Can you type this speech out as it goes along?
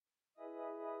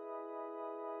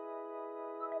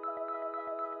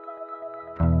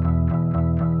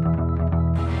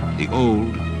The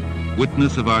old,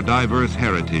 witness of our diverse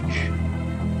heritage,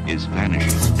 is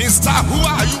vanishing. Mister, who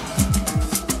are you?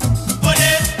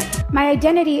 My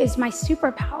identity is my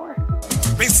superpower.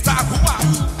 Mister, who are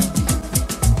you?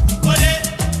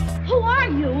 Who are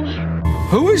you?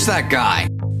 Who is that guy?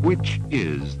 Which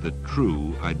is the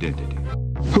true identity?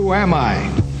 Who am I?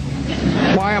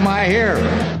 Why am I here?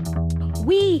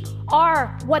 We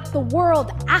are what the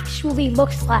world actually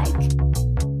looks like.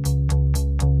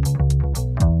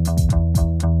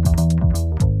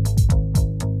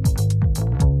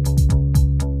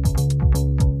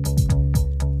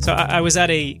 So I was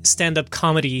at a stand-up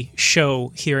comedy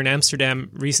show here in Amsterdam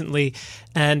recently,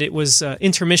 and it was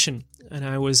intermission, and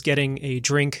I was getting a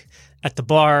drink at the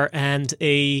bar, and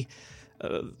a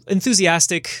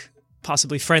enthusiastic,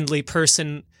 possibly friendly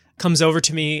person comes over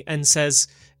to me and says,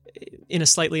 in a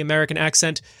slightly American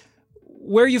accent,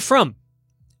 "Where are you from?"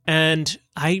 And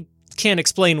I can't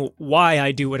explain why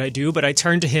I do what I do, but I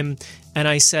turned to him and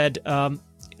I said,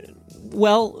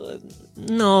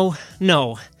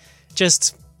 no,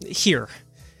 just here.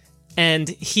 And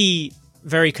he,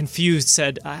 very confused,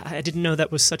 said, I didn't know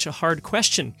that was such a hard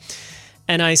question.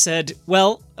 And I said,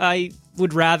 well, I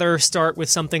would rather start with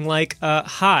something like,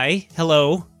 hi,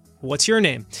 hello, what's your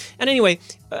name? And anyway,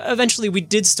 eventually we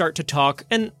did start to talk,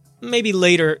 and maybe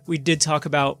later we did talk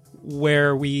about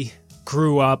where we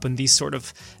grew up and these sort of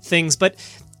things. But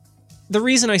the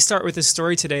reason I start with this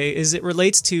story today is it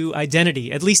relates to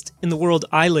identity, at least in the world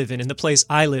I live in the place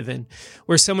I live in,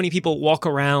 where so many people walk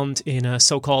around in a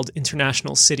so-called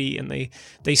international city and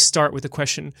they start with the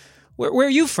question, where are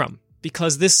you from?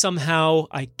 Because this somehow,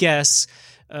 I guess,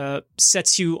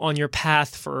 sets you on your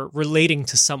path for relating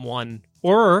to someone.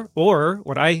 Or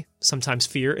what I sometimes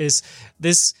fear is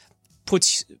this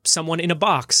puts someone in a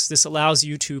box. This allows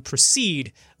you to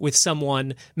proceed with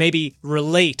someone, maybe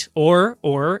relate,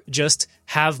 or just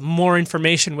have more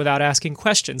information without asking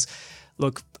questions.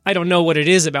 Look, I don't know what it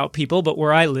is about people, but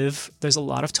where I live, there's a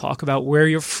lot of talk about where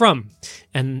you're from.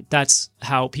 And that's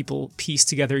how people piece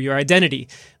together your identity.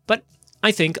 But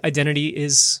I think identity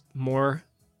is more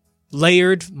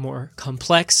layered, more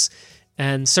complex,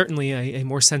 and certainly a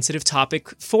more sensitive topic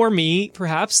for me,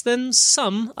 perhaps, than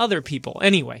some other people.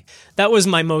 Anyway, that was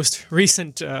my most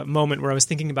recent moment where I was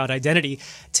thinking about identity.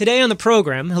 Today on the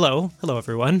program, hello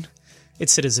everyone,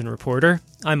 it's Citizen Reporter.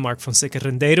 I'm Mark Fonseca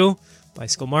Rendeiro,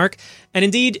 Bicycle Mark. And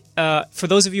indeed, for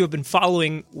those of you who have been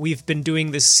following, we've been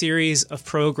doing this series of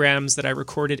programs that I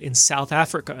recorded in South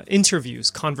Africa,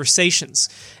 interviews, conversations.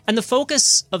 And the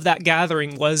focus of that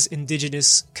gathering was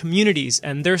indigenous communities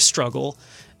and their struggle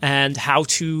and how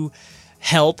to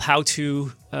help, how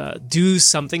to do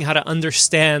something, how to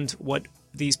understand what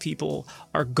these people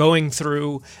are going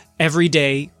through every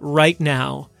day, right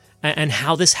now, and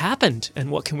how this happened, and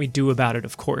what can we do about it,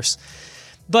 of course.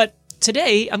 But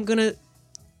today, I'm going to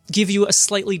give you a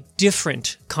slightly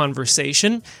different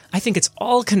conversation. I think it's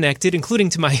all connected, including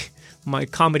to my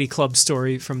comedy club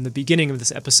story from the beginning of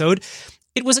this episode.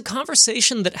 It was a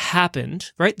conversation that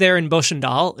happened right there in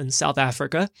Boshendal in South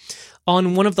Africa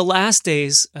on one of the last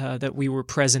days that we were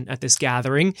present at this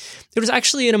gathering. It was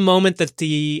actually in a moment that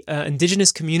the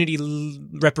indigenous community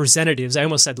representatives, I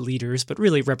almost said leaders, but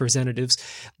really representatives,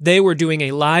 they were doing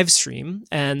a live stream.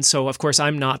 And so, of course,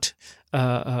 I'm not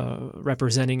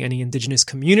representing any indigenous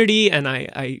community, and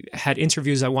I had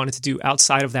interviews I wanted to do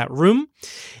outside of that room.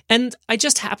 And I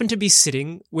just happened to be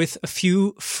sitting with a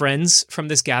few friends from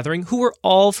this gathering who were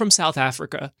all from South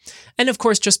Africa. And of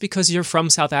course, just because you're from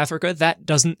South Africa, that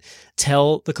doesn't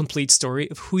tell the complete story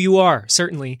of who you are.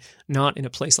 Certainly not in a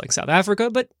place like South Africa,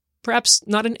 but perhaps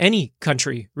not in any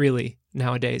country, really,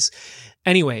 nowadays.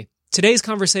 Anyway, today's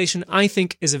conversation, I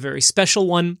think, is a very special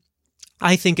one.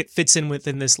 I think it fits in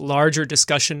within this larger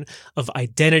discussion of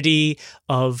identity,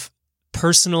 of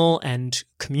personal and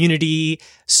community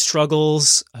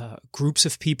struggles, groups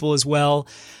of people as well.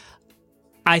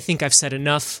 I think I've said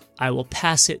enough. I will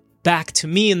pass it back to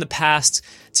me in the past,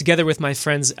 together with my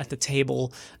friends at the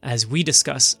table, as we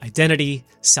discuss identity,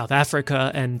 South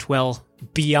Africa, and, well,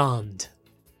 beyond.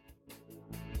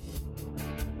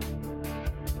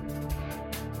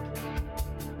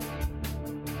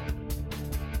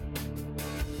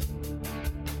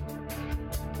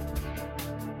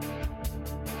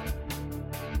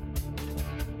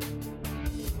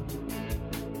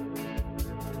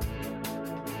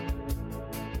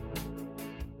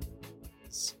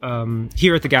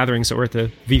 Here at the gathering, so we're at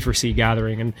the V4C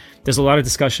gathering, and there's a lot of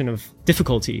discussion of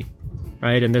difficulty,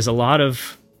 right? And there's a lot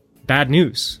of bad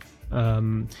news.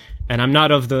 And I'm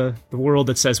not of the world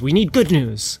that says we need good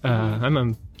news. I'm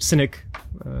a cynic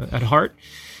at heart.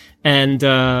 And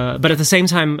but at the same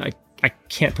time, I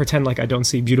can't pretend like I don't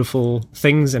see beautiful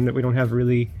things and that we don't have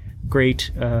really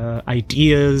great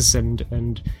ideas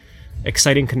and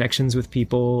exciting connections with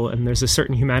people. And there's a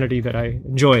certain humanity that I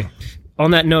enjoy.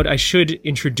 On that note, I should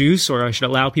introduce, or I should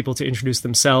allow people to introduce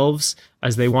themselves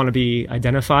as they want to be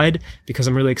identified, because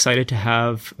I'm really excited to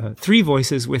have 3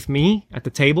 voices with me at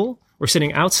the table. We're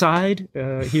sitting outside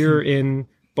here in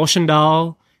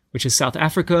Boshendal, which is South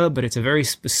Africa, but it's a very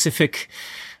specific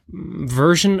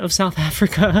version of South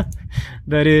Africa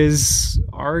that is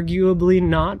arguably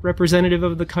not representative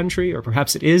of the country, or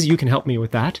perhaps it is. You can help me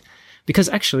with that, because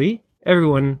actually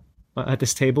everyone at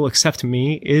this table except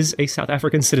me is a South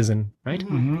African citizen, right?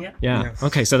 Mm-hmm. Yeah. Yes.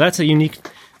 Okay, so that's a unique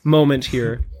moment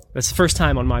here. That's the first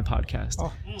time on my podcast.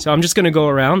 Oh. So I'm just going to go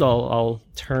around. I'll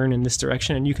turn in this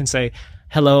direction, and you can say,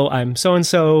 hello, I'm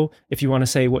so-and-so, if you want to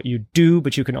say what you do,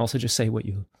 but you can also just say what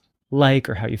you like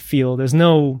or how you feel. There's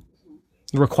no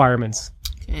requirements.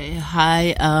 Okay.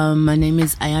 Hi, my name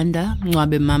is Ayanda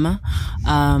Mwabe Mama.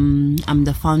 I'm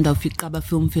the founder of Ikaba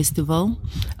Film Festival,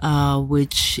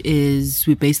 which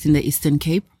we're based in the Eastern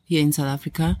Cape here in South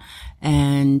Africa.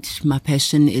 And my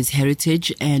passion is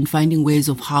heritage and finding ways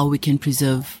of how we can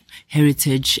preserve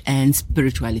heritage and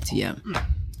spirituality. Yeah.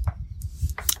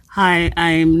 Hi,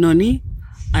 I'm Noni.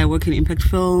 I work in Impact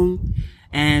Film,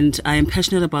 and I am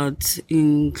passionate about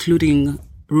including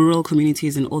rural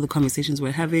communities in all the conversations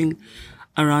we're having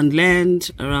around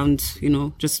land, around,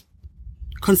 just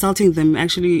consulting them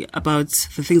actually about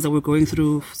the things that we're going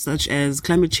through, such as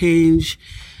climate change.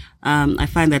 I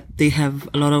find that they have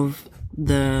a lot of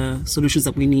the solutions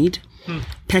that we need.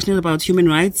 Passionate about human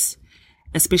rights,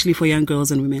 especially for young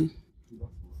girls and women.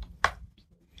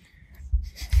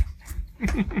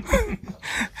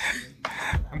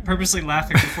 I'm purposely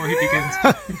laughing before he begins.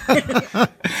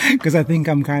 Because I think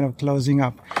I'm kind of closing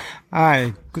up.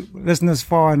 Hi, listeners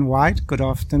far and wide, good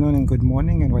afternoon and good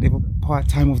morning, and whatever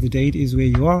time of the day it is where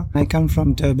you are. I come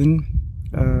from Durban,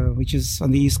 which is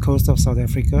on the east coast of South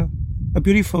Africa. A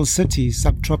beautiful city,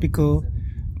 subtropical,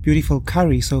 beautiful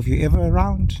curry. So if you're ever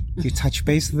around, you touch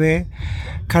base there.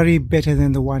 Curry better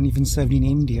than the one even served in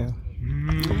India.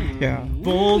 Yeah.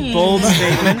 Bold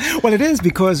statement. Well, it is,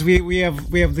 because we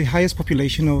have the highest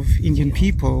population of Indian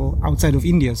people outside of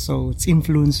India, so it's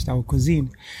influenced our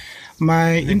cuisine.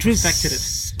 My interest,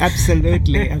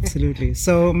 absolutely.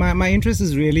 So my interest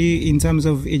is really in terms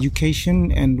of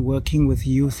education and working with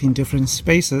youth in different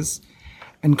spaces.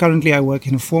 And currently I work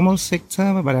in a formal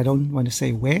sector, but I don't want to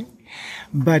say where.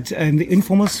 But in the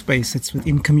informal space, it's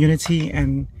within community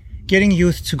and getting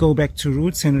youth to go back to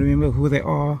roots and remember who they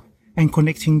are, and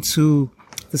connecting to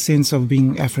the sense of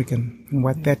being African and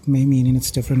what that may mean in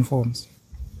its different forms.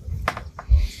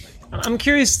 I'm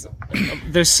curious,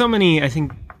 there's so many, I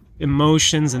think,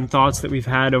 emotions and thoughts that we've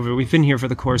been here for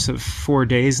the course of 4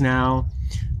 days now,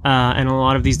 and a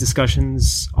lot of these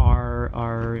discussions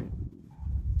are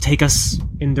take us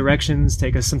in directions,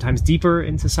 take us sometimes deeper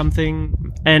into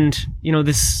something. And,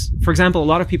 this, for example, a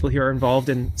lot of people here are involved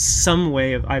in some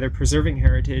way of either preserving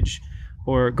heritage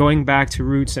or going back to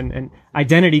roots, and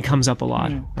identity comes up a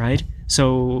lot, right?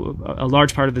 So a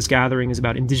large part of this gathering is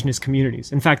about indigenous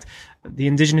communities. In fact, the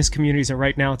indigenous communities are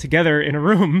right now together in a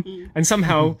room, and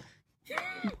somehow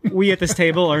we at this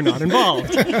table are not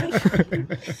involved.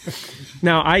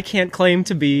 Now, I can't claim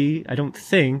to be, I don't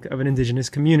think, of an indigenous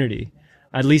community.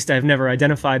 At least I've never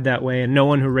identified that way, and no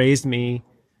one who raised me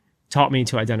taught me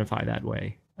to identify that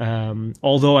way.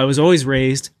 Although I was always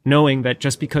raised knowing that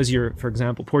just because you're, for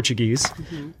example, Portuguese,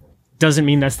 doesn't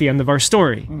mean that's the end of our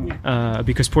story.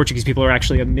 Because Portuguese people are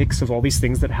actually a mix of all these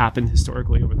things that happened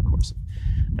historically over the course of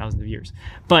thousands of years.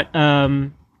 But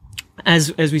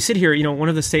as we sit here, one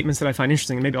of the statements that I find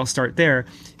interesting, and maybe I'll start there,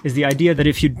 is the idea that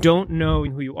if you don't know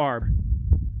who you are,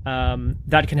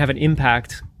 that can have an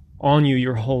impact on you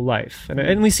your whole life.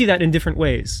 And we see that in different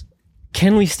ways.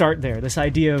 Can we start there? This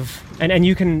idea of, and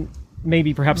you can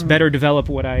maybe perhaps better develop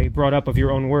what I brought up of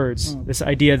your own words. This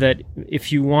idea that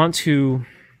if you want to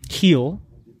heal,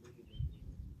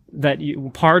 that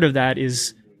part of that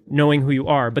is knowing who you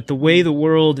are. But the way the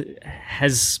world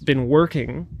has been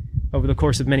working over the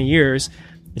course of many years,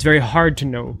 it's very hard to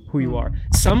know who you are.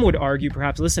 Some would argue,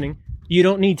 perhaps listening, you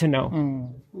don't need to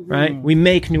know, right? We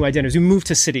make new identities. We move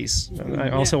to cities. I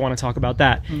also want to talk about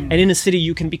that. And in a city,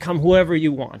 you can become whoever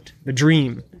you want, the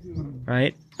dream,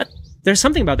 right? There's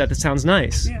something about that sounds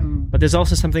nice, but there's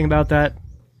also something about that.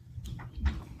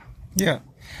 Yeah.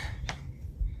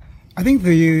 I think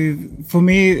for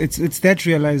me, it's that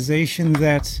realization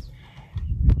that,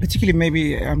 particularly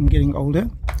maybe I'm getting older,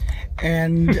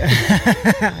 And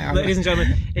ladies and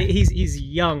gentlemen, he's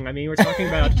young. I mean, we're talking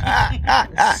about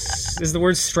is the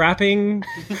word strapping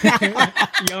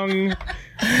young?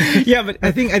 Yeah, but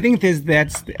I think there's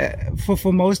that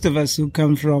for most of us who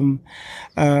come from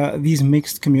these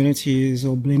mixed communities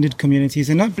or blended communities,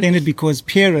 and not blended because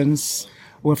parents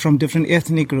were from different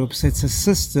ethnic groups. It's a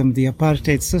system, the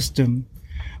apartheid system,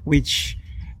 which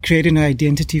created an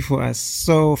identity for us.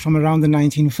 So from around the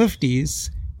 1950s,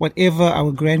 whatever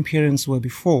our grandparents were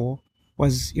before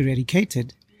was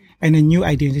eradicated, and a new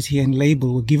identity and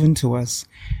label were given to us.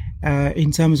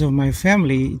 In terms of my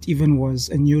family, it even was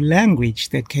a new language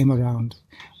that came around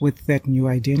with that new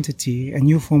identity, a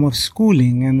new form of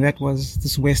schooling, and that was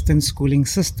this Western schooling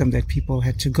system that people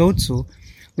had to go to,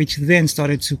 which then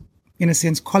started to, in a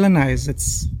sense, colonize.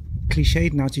 It's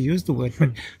cliched now to use the word, but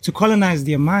to colonize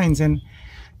their minds. And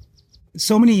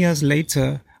so many years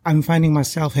later, I'm finding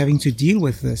myself having to deal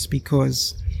with this,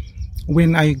 because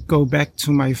when I go back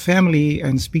to my family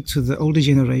and speak to the older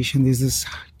generation, there's this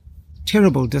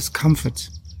terrible discomfort.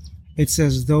 It's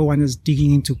as though one is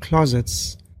digging into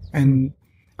closets and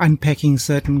unpacking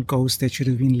certain ghosts that should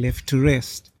have been left to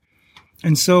rest.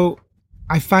 And so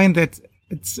I find that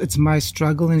it's my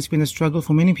struggle, and it's been a struggle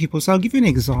for many people. So I'll give you an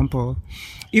example.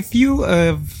 If you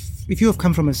have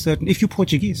come from if you're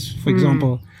Portuguese, for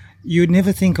example, you'd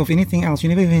never think of anything else. You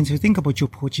never even think about your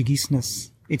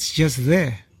Portugueseness. It's just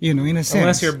there, in a sense.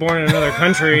 Unless you're born in another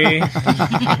country.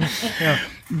 Yeah.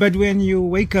 But when you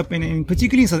wake up, and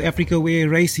particularly in South Africa, where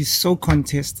race is so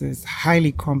contested, it's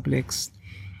highly complex,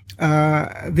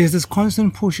 there's this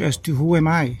constant push as to who am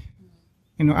I?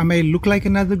 I may look like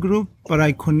another group, but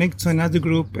I connect to another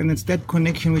group, and it's that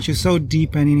connection which is so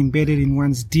deep and embedded in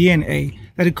one's DNA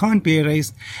that it can't be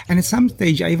erased. And at some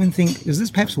stage, I even think, is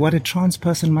this perhaps what a trans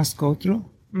person must go through?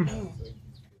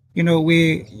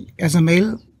 Where as a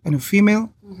male and a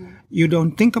female, you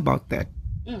don't think about that.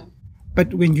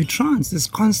 But when you're trans, it's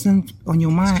constant on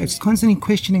your mind. It's constantly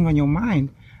questioning on your mind.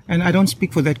 And I don't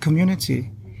speak for that community,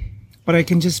 but I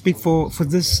can just speak for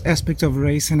this aspect of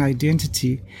race and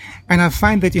identity. And I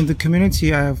find that in the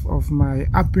community of my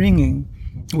upbringing,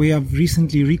 we have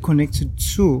recently reconnected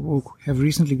to,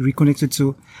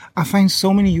 I find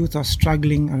so many youth are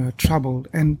struggling and are troubled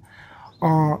and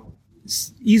are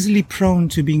easily prone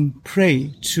to being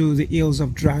prey to the ills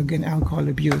of drug and alcohol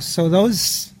abuse. So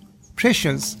those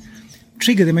pressures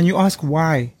trigger them, and you ask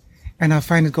why. And I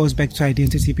find it goes back to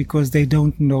identity, because they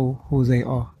don't know who they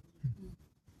are.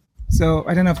 So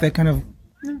I don't know if that kind of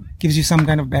gives you some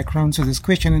kind of background to this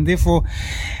question. And therefore,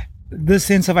 this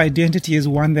sense of identity is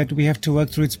one that we have to work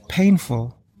through. It's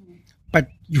painful, but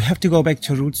you have to go back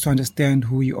to roots to understand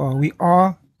who you are. We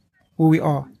are who we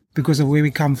are because of where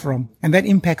we come from. And that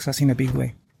impacts us in a big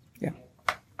way. Yeah.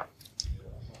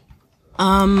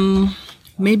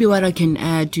 Maybe what I can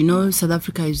add, South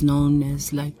Africa is known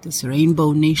as like this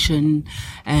rainbow nation,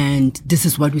 and this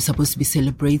is what we're supposed to be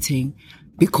celebrating,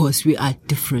 because we are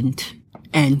different,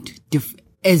 and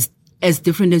as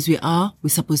different as we are, we're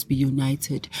supposed to be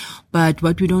united. But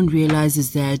what we don't realize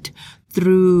is that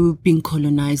through being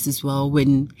colonized as well,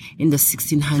 when in the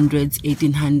 1600s,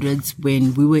 1800s,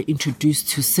 when we were introduced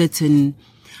to certain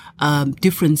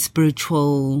different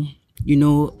spiritual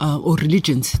or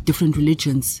religions, different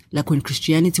religions, like when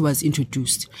Christianity was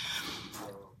introduced,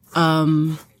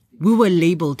 we were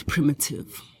labeled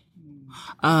primitive.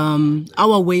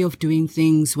 Our way of doing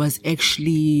things was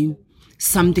actually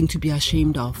something to be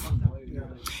ashamed of.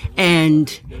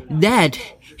 And that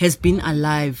has been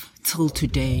alive till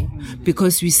today,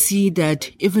 because we see that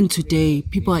even today,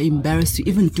 people are embarrassed to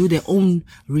even do their own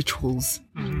rituals,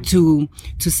 to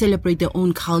celebrate their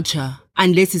own culture,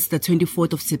 unless it's the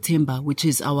 24th of September, which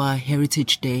is our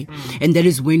Heritage Day. And that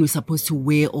is when we're supposed to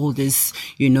wear all this,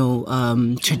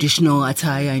 traditional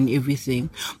attire and everything.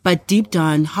 But deep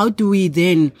down, what do we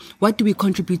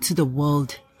contribute to the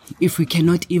world if we do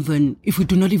not even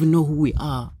know who we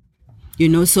are?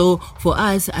 So for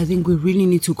us, I think we really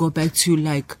need to go back to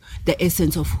like the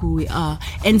essence of who we are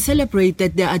and celebrate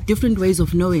that there are different ways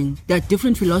of knowing. There are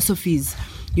different philosophies.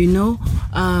 There's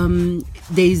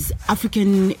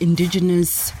African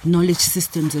indigenous knowledge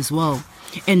systems as well.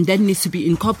 And that needs to be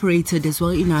incorporated as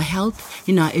well in our health,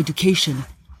 in our education.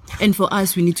 And for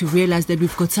us, we need to realize that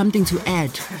we've got something to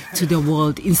add to the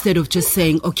world, instead of just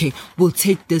saying, okay, we'll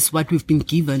take this, what we've been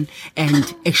given,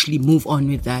 and actually move on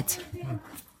with that.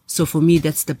 So for me,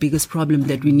 that's the biggest problem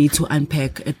that we need to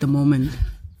unpack at the moment.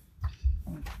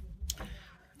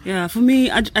 Yeah, for me,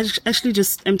 I actually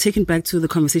just am taken back to the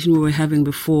conversation we were having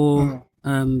before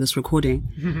this recording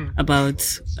about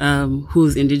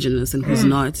who's indigenous and who's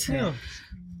not. Yeah.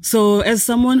 So as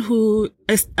someone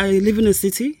I live in a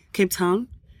city, Cape Town,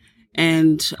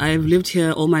 and I've lived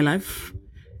here all my life.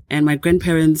 And my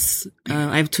grandparents,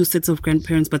 I have 2 sets of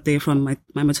grandparents, but they're from my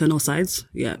maternal sides.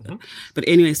 Yeah. But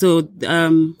anyway, so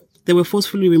they were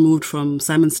forcefully removed from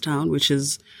Simonstown, which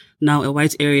is now a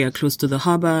white area close to the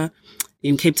harbor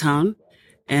in Cape Town.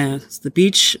 It's the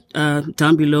beach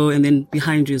down below, and then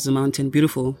behind you is the mountain.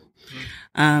 Beautiful.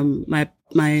 My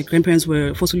grandparents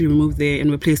were forcibly removed there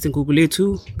and were placed in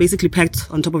Gugulethu, basically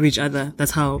packed on top of each other.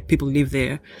 That's how people live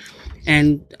there.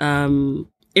 And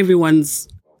everyone's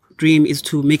dream is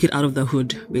to make it out of the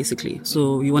hood, basically.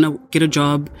 So you want to get a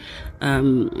job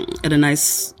at a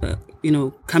nice,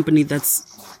 company that's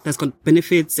got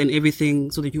benefits and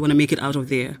everything, so that you want to make it out of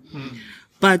there.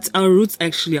 But our roots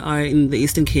actually are in the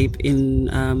Eastern Cape, in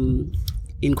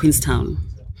Queenstown.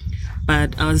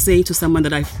 But I was saying to someone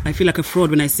that I feel like a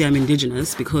fraud when I say I'm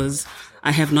indigenous, because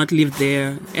I have not lived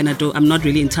there, and I'm not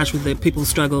really in touch with the people's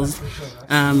struggles,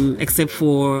 except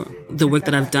for the work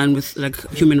that I've done with like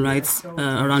human rights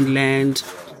around land.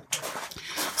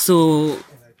 So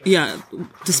yeah,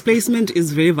 displacement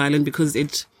is very violent because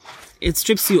it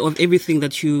strips you of everything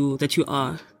that you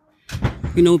are.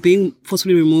 Being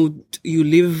forcibly removed, you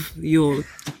live your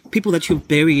people that you've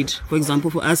buried. For example,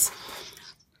 for us,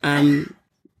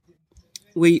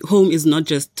 where home is not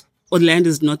just, or land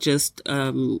is not just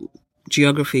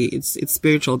geography. It's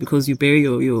spiritual, because you bury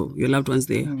your loved ones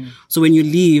there. So when you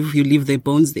leave their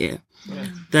bones there. Yeah.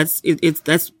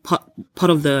 That's part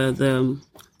of the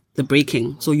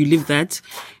breaking. So you leave that,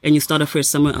 and you start afresh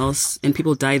somewhere else, and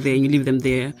people die there, and you leave them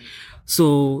there.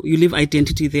 So you live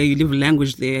identity there, you live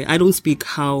language there. I don't speak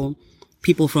how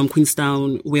people from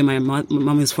Queenstown, where my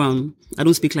mom is from, I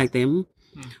don't speak like them.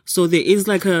 So there is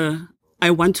like I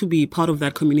want to be part of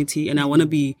that community, and I want to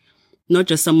be not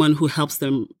just someone who helps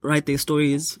them write their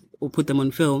stories or put them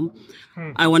on film.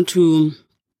 I want to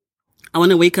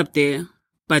wake up there,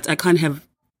 but I can't have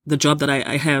the job that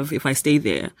I have if I stay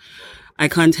there. I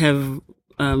can't have,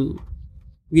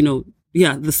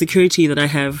 the security that I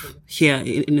have here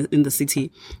in the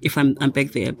city if I'm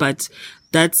back there. But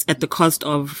that's at the cost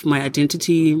of my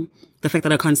identity, the fact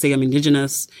that I can't say I'm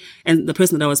indigenous. And the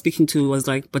person that I was speaking to was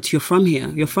like, but you're from here,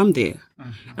 you're from there.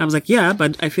 I was like, yeah,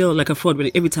 but I feel like a fraud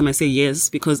every time I say yes,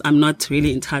 because I'm not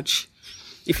really in touch.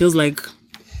 It feels like,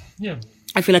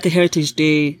 I feel like a Heritage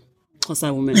Day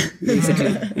Xhosa woman,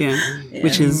 basically.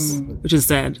 Which is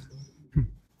sad.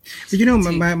 But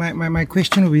my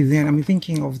question will be then, I'm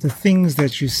thinking of the things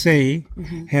that you say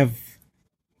have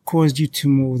caused you to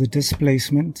move, the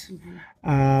displacement,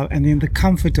 and then the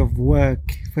comfort of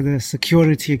work, for the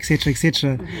security, etc.,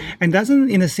 etc. And doesn't,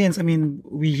 in a sense,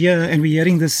 we're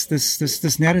hearing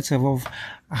this narrative of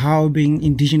how being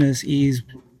indigenous is,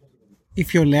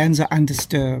 if your lands are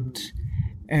undisturbed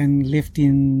and left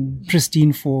in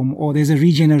pristine form, or there's a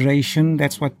regeneration,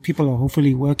 that's what people are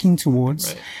hopefully working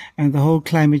towards. Right. And the whole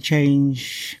climate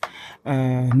change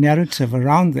narrative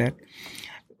around that.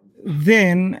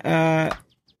 Then,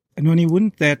 Noni,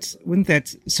 wouldn't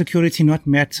that security not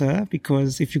matter?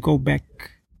 Because if you go back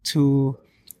to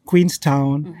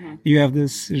Queenstown, you have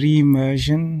this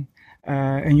re-immersion,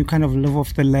 and you kind of live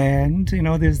off the land.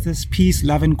 There's this peace,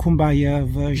 love, and kumbaya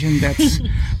version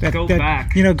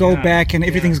go back, and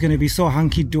everything's going to be so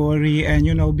hunky-dory, and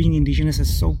being indigenous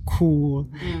is so cool,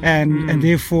 and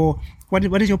therefore,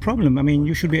 what is your problem?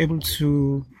 you should be able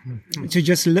to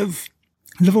just live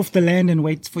off the land and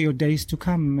wait for your days to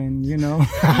come, and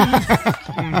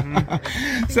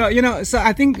so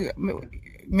I think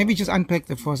maybe just unpack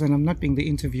the force, and I'm not being the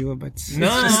interviewer, but no.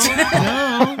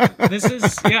 This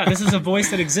is a voice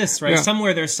that exists, right? Yeah.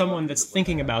 Somewhere there's someone that's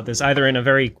thinking about this, either in a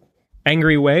very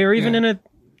angry way or even in a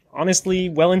honestly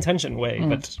well-intentioned way.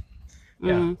 But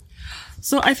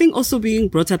So I think also being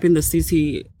brought up in the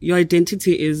city, your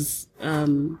identity is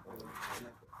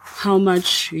how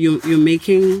much you're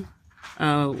making,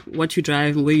 what you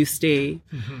drive, and where you stay.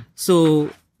 So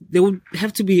there would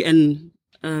have to be an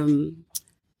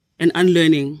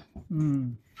unlearning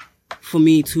for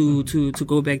me to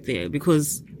go back there,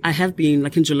 because I have been,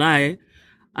 like in July,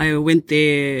 I went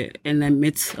there and I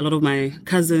met a lot of my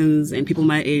cousins and people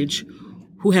my age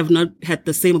who have not had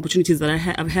the same opportunities that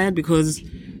I've had because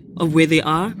of where they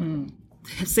are.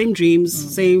 Same dreams,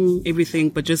 same everything,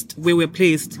 but just where we're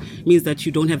placed means that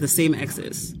you don't have the same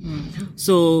access.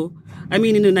 So,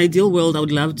 in an ideal world, I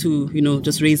would love to,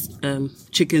 just raise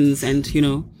chickens and,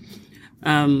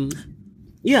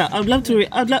 I would love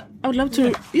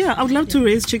to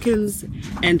raise chickens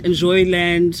and enjoy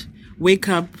land, wake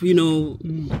up,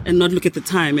 and not look at the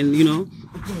time, and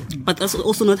but that's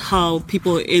also not how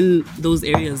people in those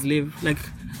areas live, like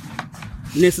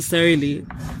necessarily.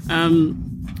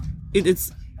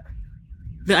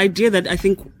 the idea that I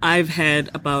think I've had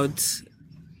about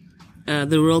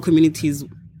the rural communities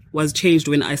was changed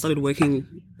when I started working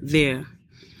there.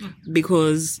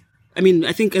 Because, I mean,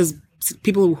 I think as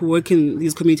people who work in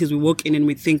these communities, we walk in and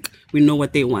we think we know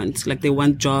what they want. Like, they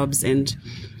want jobs and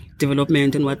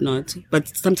development and whatnot.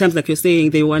 But sometimes, like you're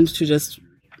saying, they want to just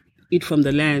eat from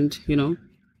the land, you know.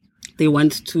 They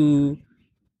want to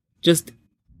just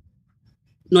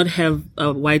not have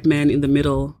a white man in the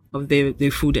middle of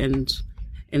their food and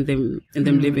them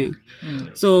living.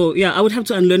 So yeah, I would have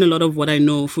to unlearn a lot of what I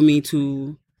know for me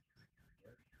to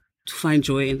find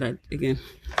joy in that again.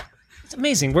 It's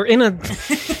amazing. We're in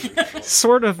a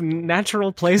sort of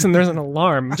natural place and there's an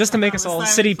alarm just to make us all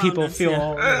city people feel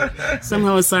all...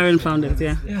 Somehow a siren found it,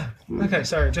 yeah. Yeah. Okay,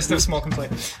 sorry, just a small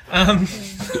complaint.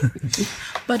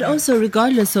 But also,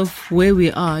 regardless of where we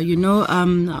are, you know,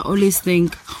 I always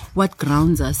think what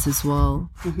grounds us as well.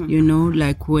 You know,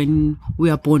 like when we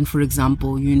are born, for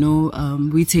example, you know,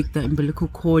 we take the umbilical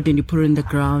cord and you put it in the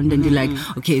ground and you're like,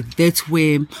 okay, that's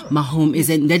where my home is.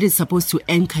 And that is supposed to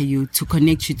anchor you, to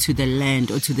connect you to the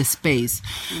land or to the space.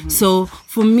 So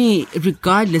for me,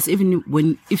 regardless, even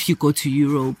if you go to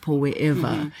Europe or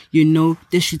wherever, you know,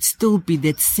 there should still be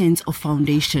that sense of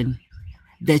foundation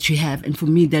that you have. And for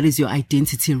me, that is your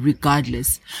identity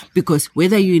regardless. Because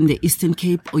whether you're in the Eastern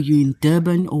Cape or you're in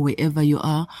Durban or wherever you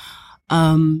are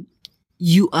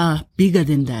bigger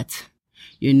than that.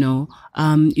 You know,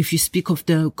 if you speak of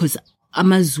because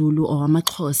AmaZulu or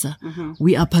AmaXhosa,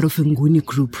 we are part of a Nguni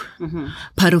group,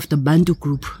 part of the Bantu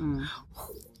group.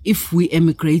 If we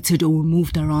emigrated or we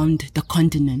moved around the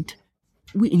continent,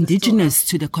 we're indigenous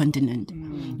to the continent.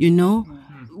 You know,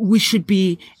 we should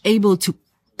be able to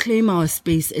claim our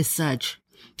space as such,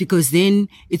 because then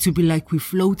it will be like we're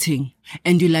floating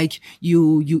and you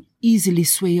easily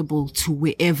swayable to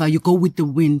wherever you go with the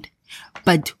wind.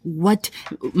 But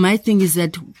my thing is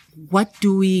that what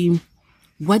do we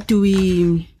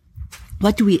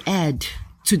add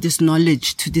to this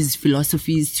knowledge, to these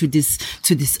philosophies, to this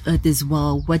earth as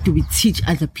well? What do we teach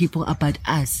other people about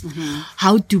us?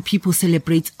 How do people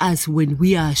celebrate us when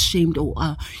we are ashamed or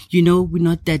you know, we're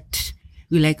not that...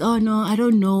 We're like, oh no, I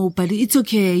don't know, but it's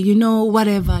okay, you know,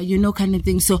 whatever, you know, kind of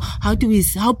thing. So how do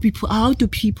other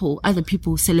people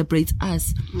celebrate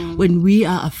us when we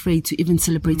are afraid to even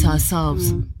celebrate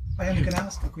ourselves? Ayanda, can I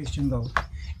ask a question though?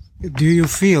 Do you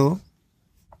feel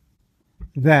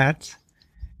that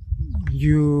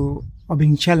you are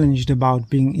being challenged about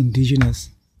being indigenous?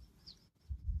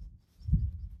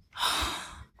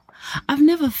 I've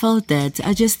never felt that.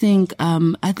 I just think,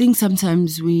 I think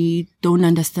sometimes we don't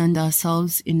understand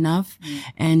ourselves enough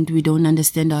and we don't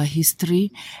understand our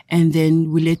history, and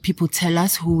then we let people tell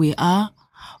us who we are.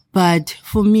 But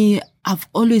for me, I've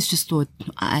always just thought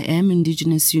I am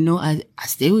indigenous, you know, I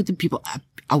stay with the people.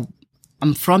 I'm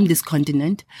from this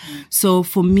continent. So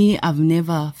for me, I've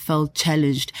never felt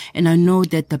challenged. And I know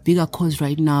that the bigger cause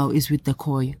right now is with the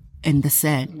Khoi and the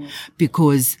San,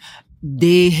 because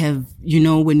they have, you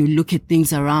know, when you look at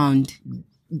things around,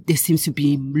 there seems to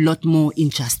be a lot more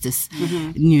injustice,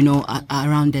 you know,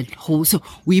 around that whole. So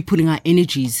we're putting our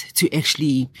energies to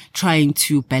actually trying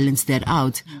to balance that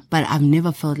out. But I've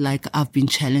never felt like I've been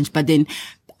challenged. But then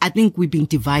I think we're being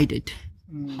divided,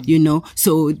 you know.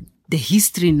 So the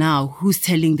history now, who's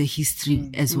telling the history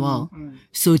as well?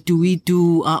 So do we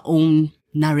do our own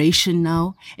narration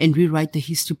now and rewrite the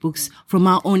history books from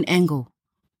our own angle,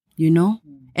 you know?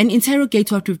 And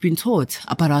interrogate what we've been taught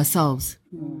about ourselves.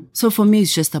 So for me,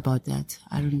 it's just about that.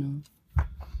 I don't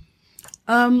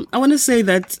know. I want to say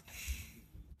that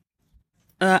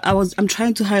I'm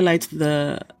trying to highlight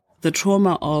the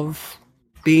trauma of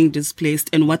being displaced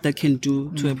and what that can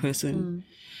do to a person.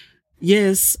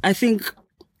 Yes, I think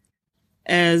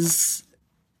as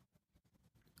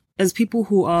people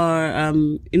who are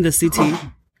in the city,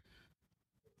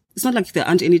 it's not like there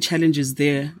aren't any challenges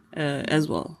there as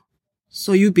well.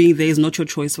 So you being there is not your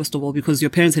choice, first of all, because your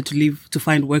parents had to leave to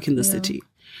find work in the city.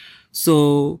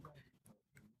 So,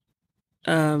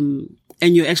 and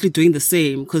you're actually doing the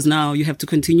same, because now you have to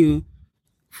continue.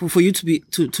 For you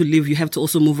to live, you have to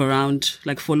also move around,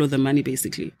 like follow the money,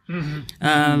 basically.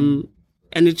 And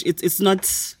it's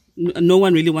not. No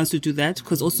one really wants to do that,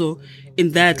 because also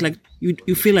in that, like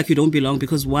you feel like you don't belong,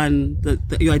 because one,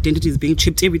 your identity is being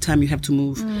chipped every time you have to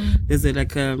move. There's a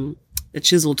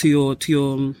chisel to your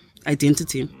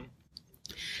identity.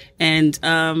 And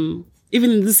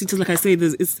even in this city, like I say,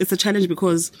 it's a challenge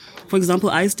because, for example,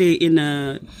 I stay in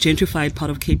a gentrified part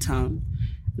of Cape Town,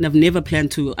 and I've never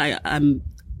planned to. I'm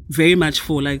very much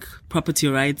for like property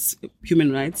rights,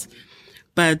 human rights,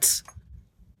 but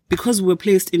because we're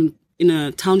placed in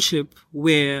a township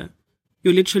where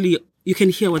you're literally you can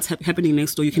hear what's happening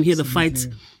next door. You can hear the fight.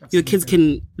 Your kids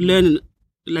can learn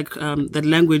like that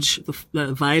language,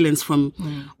 the violence from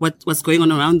what's going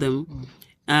on around them.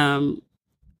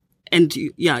 And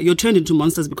you're turned into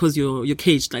monsters because you're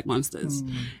caged like monsters.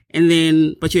 And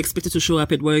then, but you're expected to show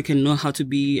up at work and know how to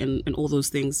be and all those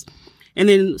things. And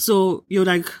then, so you're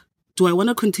like, do I want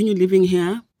to continue living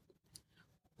here?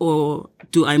 Or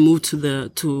do I move to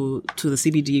the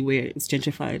CBD where it's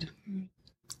gentrified?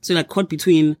 So like caught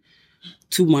between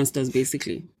two monsters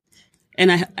basically.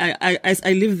 And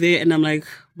I live there and I'm like,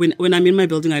 when I'm in my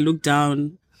building, I look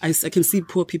down, I can see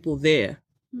poor people there.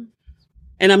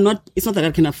 And it's not that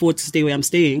I can afford to stay where I'm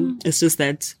staying. It's just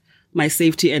that my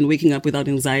safety and waking up without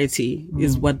anxiety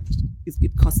is what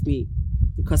it cost me.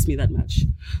 It cost me that much.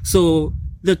 So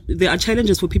there are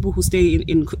challenges for people who stay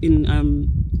in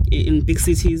big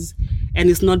cities, and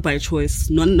it's not by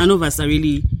choice. None of us are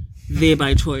really there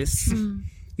by choice.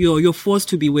 You're forced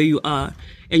to be where you are,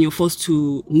 and you're forced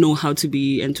to know how to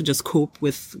be and to just cope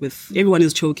with everyone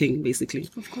is choking basically.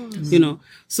 Of course. You know.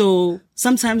 So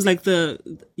sometimes like I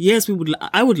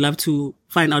would love to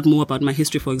find out more about my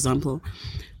history, for example.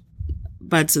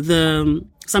 But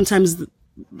sometimes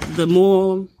the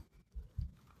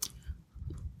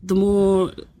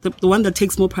one that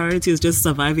takes more priority is just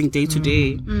surviving day to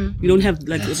day. You don't have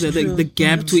like the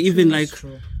gap to even like,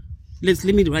 let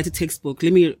me write a textbook.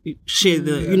 Let me share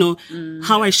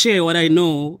how I share what I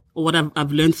know or what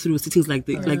I've learned through things like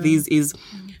these is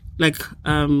like,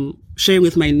 sharing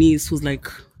with my niece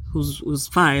who's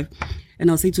 5. And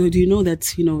I'll say to her, do you know that,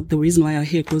 the reason why our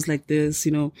hair goes like this,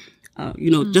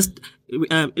 just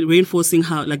reinforcing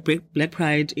how like Black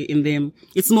pride in them.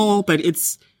 It's more, but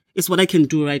it's what I can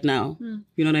do right now.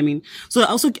 You know what I mean? So I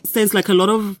also sense like a lot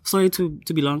of, sorry to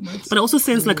be long, but I also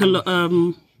sense like a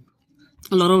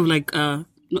lot of like,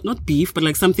 not beef, but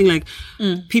like something like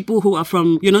people who are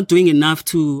you're not doing enough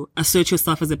to assert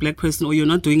yourself as a Black person, or you're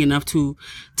not doing enough to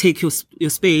take your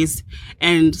space.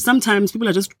 And sometimes people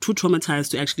are just too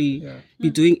traumatized to actually be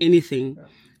doing anything.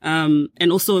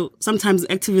 And also sometimes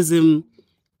activism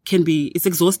it's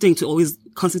exhausting to always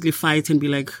constantly fight and be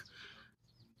like,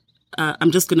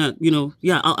 I'm just gonna,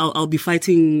 I'll be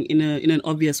fighting in an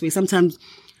obvious way. Sometimes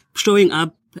showing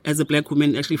up as a Black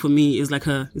woman actually for me is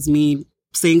me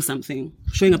saying something.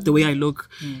 Showing up the way I look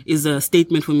is a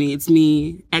statement for me. It's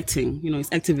me acting, it's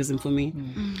activism for me.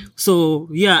 So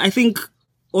I think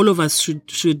all of us should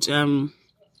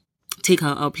take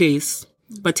our place.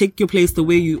 But take your place the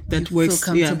way that works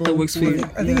for you.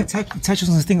 I think it touches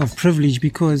on the thing of privilege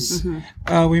because,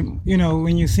 when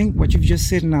you think what you've just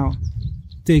said now,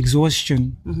 the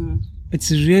exhaustion,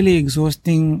 it's really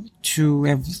exhausting to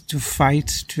have to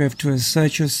fight, to have to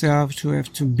assert yourself, to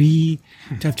have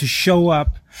to show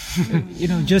up,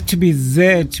 just to be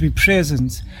there, to be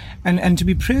present, and to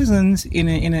be present in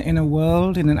a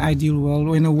world, in an ideal world,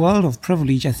 or in a world of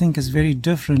privilege. I think is very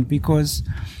different because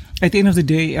at the end of the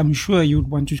day, I'm sure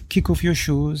you'd want to kick off your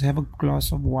shoes, have a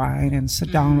glass of wine, and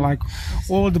sit down like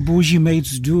all the bougie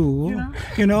maids do,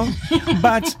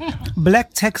 But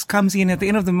Black tax comes in at the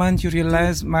end of the month. You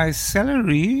realize my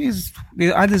salary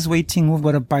there are others waiting who've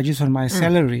got a budget for my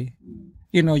salary.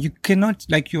 You cannot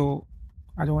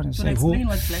I don't want to say who. Explain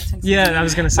what Black tax is. Yeah, I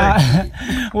was going to say.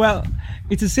 Well,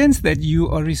 it's a sense that you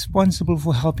are responsible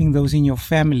for helping those in your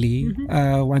family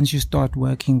once you start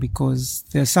working, because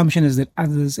the assumption is that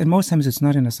others, and most times it's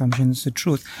not an assumption, it's the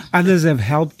truth, others have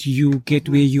helped you get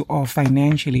where you are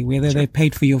financially, whether they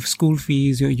paid for your school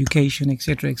fees, your education,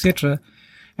 etc., etc.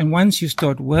 And once you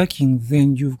start working,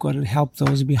 then you've got to help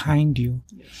those behind you.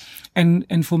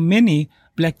 And for many,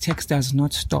 Black tax does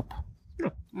not stop.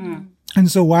 And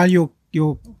so while your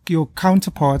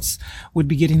counterparts would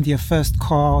be getting their first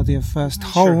car, their first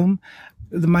home,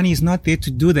 the money is not there to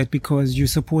do that because you're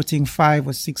supporting 5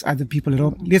 or 6 other people at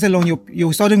home. Let alone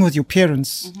you're starting with your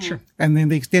parents, and then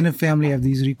the extended family have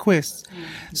these requests.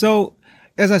 So,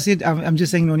 as I said, I'm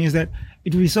just saying, Noni, is that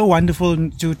it would be so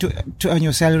wonderful to earn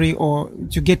your salary or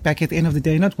to get back at the end of the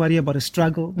day, not worry about a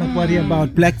struggle, not worry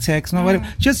about Black tax, not worry,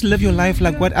 just live your life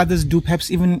like what others do,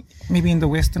 perhaps even maybe in the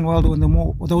Western world or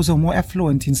those who are more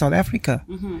affluent in South Africa.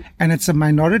 And it's a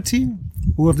minority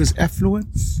who have this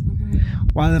affluence,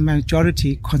 while the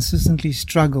majority consistently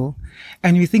struggle.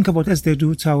 And we think about as they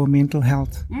do to our mental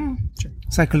health.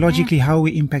 Psychologically, how are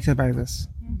we impacted by this?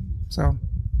 So...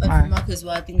 But for Mark as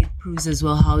well, I think it proves as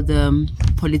well how the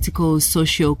political,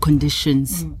 social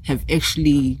conditions have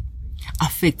actually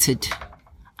affected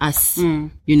us,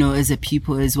 as a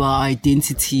people as well, our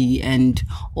identity and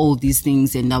all these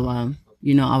things and our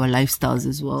lifestyles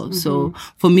as well. So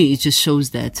for me, it just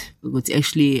shows that it's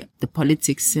actually the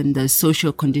politics and the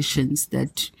social conditions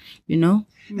that,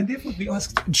 And therefore we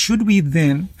asked, should we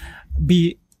then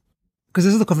be, because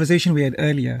this is the conversation we had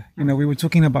earlier, we were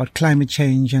talking about climate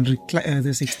change and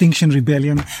this Extinction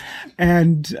Rebellion.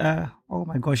 And, oh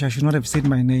my gosh, I should not have said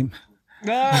my name.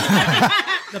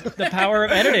 The power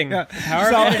of editing. Yeah. The power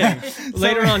of editing.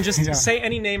 Later on, just say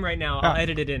any name right now. I'll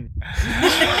edit it in.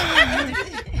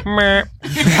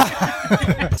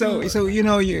 So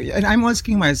and I'm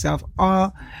asking myself,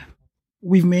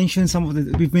 we've mentioned,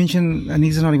 and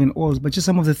these are not even all, but just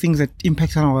some of the things that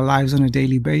impact on our lives on a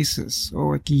daily basis,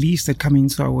 or at least that come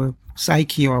into our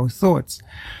psyche or our thoughts.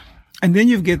 And then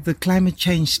you get the climate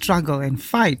change struggle and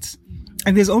fight.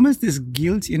 And there's almost this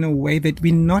guilt in a way that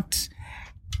we're not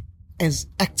as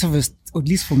activists, or at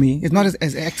least for me, it's not as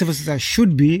activist as I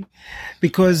should be,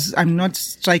 because I'm not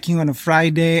striking on a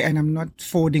Friday, and I'm not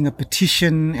forwarding a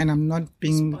petition, and I'm not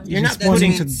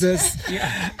responding to this.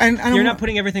 And you're not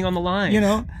putting everything on the line,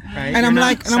 right? And I'm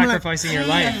sacrificing your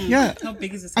life. Yeah. How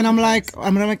big is this? And I'm like,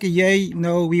 yay,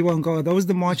 no, we won't go. Are those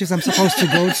the marches I'm supposed to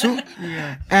go to?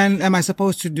 Yeah. And am I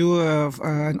supposed to do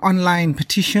an online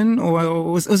petition, or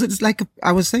was it like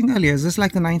I was saying earlier? Is this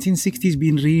like the 1960s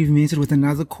being reinvented with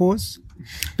another cause?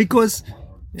 Because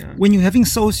when you're having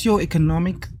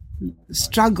socio-economic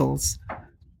struggles,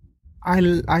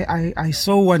 I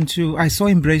so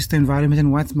embrace the environment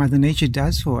and what Mother Nature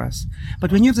does for us.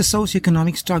 But when you have the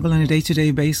socio-economic struggle on a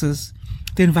day-to-day basis,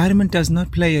 the environment does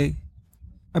not play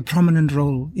a prominent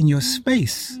role in your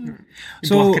space.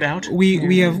 So block it out.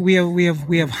 We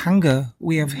have hunger,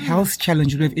 we have health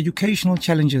challenges, we have educational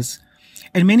challenges,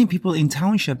 and many people in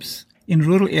townships, in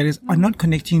rural areas, are not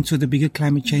connecting to the bigger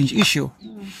climate change issue.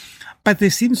 But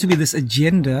there seems to be this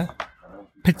agenda,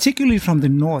 particularly from the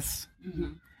north,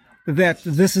 that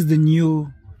this is the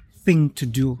new thing to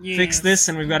do. Fix this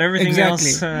and we've got everything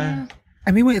else. I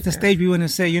mean, we're at the stage we want to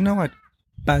say, you know what,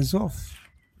 buzz off.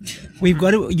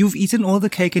 You've eaten all the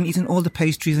cake and eaten all the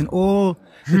pastries and all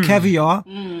the caviar.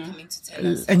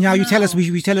 And now you tell us we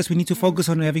need to focus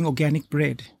on having organic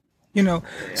bread.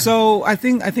 So I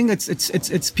think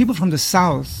it's people from the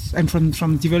south and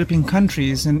from developing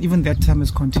countries, and even that term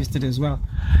is contested as well,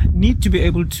 need to be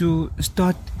able to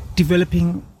start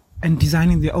developing and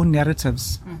designing their own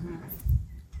narratives.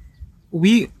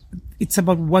 It's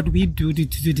about what we do to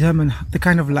determine the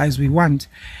kind of lives we want.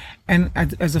 And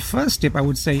as a first step, I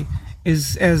would say,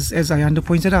 is, as Ayanda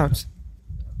pointed out,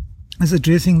 is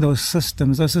addressing those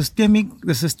systems, the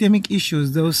systemic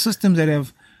issues, those systems that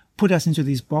have put us into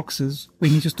these boxes. We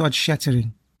need to start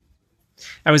shattering.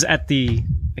 I was at the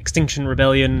Extinction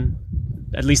Rebellion,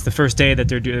 at least the first day that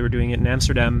they were doing it in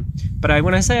Amsterdam. But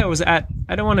when I say I was at,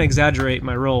 I don't want to exaggerate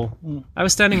my role. I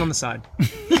was standing on the side.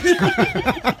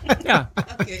 Yeah.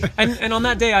 Okay. And on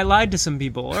that day, I lied to some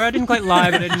people, or I didn't quite lie,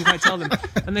 but I didn't quite tell them.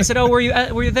 And they said, "Oh, were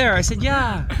you there?" I said,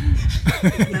 "Yeah."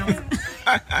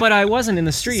 But I wasn't in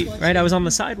the street, right? I was on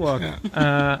the sidewalk.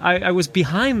 I was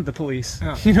behind the police.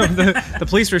 The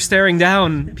police were staring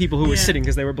down people who were sitting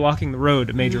because they were blocking the road,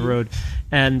 a major road.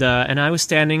 And I was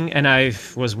standing, and I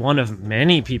was one of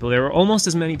many people. There were almost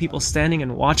as many people standing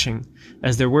and watching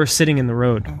as there were sitting in the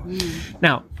road.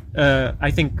 Now,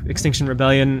 I think Extinction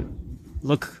Rebellion,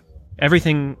 look,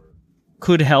 everything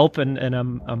could help, and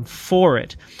I'm for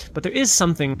it. But there is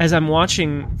something, as I'm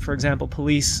watching, for example,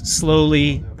 police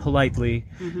slowly, politely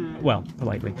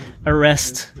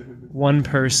arrest one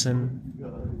person.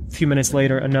 A few minutes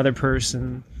later, another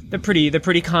person. They're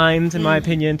pretty kind, in my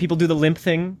opinion. People do the limp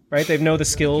thing, right? They know the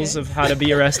skills of how to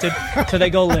be arrested, so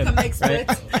they go limp, right?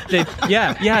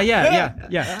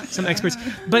 Some experts.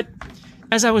 But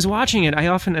as I was watching it, I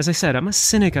often, as I said, I'm a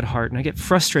cynic at heart, and I get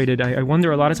frustrated. I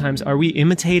wonder a lot of times, are we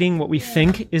imitating what we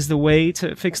think is the way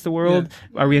to fix the world?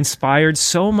 Yeah. Are we inspired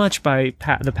so much by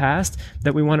the past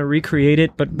that we want to recreate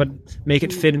it, but make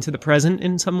it fit into the present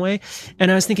in some way?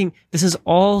 And I was thinking, this is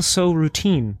all so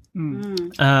routine.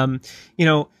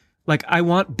 Like, I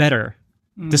want better.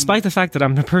 Despite the fact that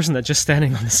I'm the person that's just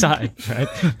standing on the side, right?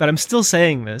 But I'm still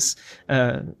saying this,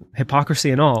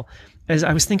 hypocrisy and all. As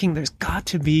I was thinking, there's got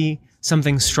to be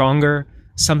something stronger,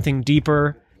 something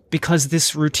deeper, because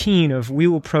this routine of we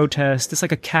will protest, it's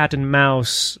like a cat and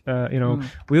mouse,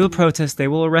 we will protest, they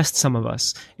will arrest some of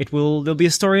us. There'll be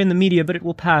a story in the media, but it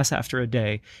will pass after a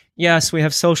day. Yes, we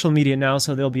have social media now,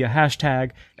 so there'll be a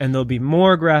hashtag, and there'll be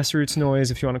more grassroots noise,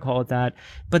 if you want to call it that.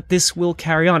 But this will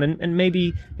carry on, and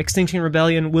maybe Extinction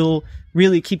Rebellion will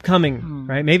really keep coming,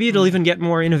 right? Maybe it'll even get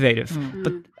more innovative.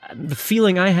 But the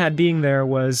feeling I had being there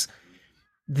was,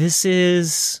 this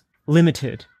is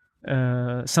limited.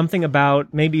 something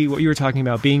about maybe what you were talking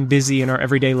about, being busy in our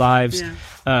everyday lives,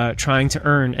 trying to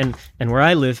earn. And where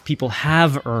I live, people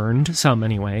have earned some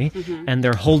anyway, and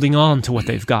they're holding on to what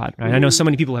they've got. Right? I know so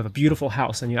many people have a beautiful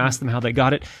house, and you ask them how they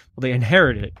got it. Well, they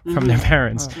inherited it from their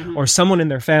parents, or someone in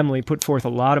their family put forth a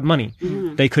lot of money.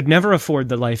 They could never afford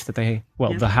the life that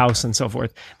the house and so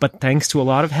forth. But thanks to a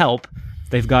lot of help,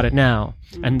 they've got it now,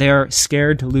 and they're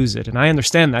scared to lose it. And I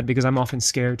understand that because I'm often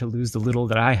scared to lose the little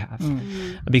that I have,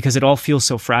 because it all feels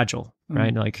so fragile,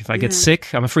 right? Like if I get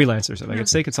sick, I'm a freelancer, so if I get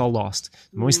sick, it's all lost.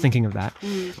 I'm always thinking of that.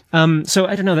 So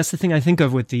I don't know, that's the thing I think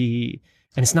of with and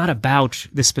it's not about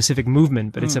this specific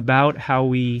movement, but it's about how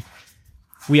we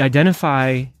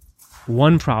identify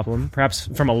one problem, perhaps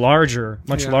from a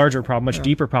much larger problem, much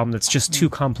deeper problem that's just too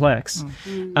complex.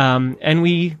 And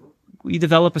we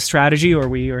develop a strategy, or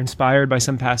we are inspired by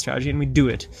some past strategy, and we do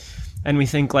it. And we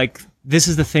think, like, this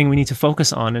is the thing we need to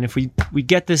focus on. And if we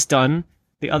get this done,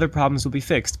 the other problems will be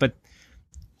fixed. But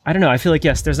I don't know. I feel like,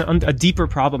 yes, there's a deeper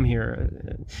problem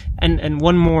here. And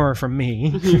one more from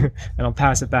me, and I'll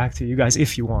pass it back to you guys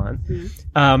if you want.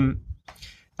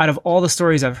 Out of all the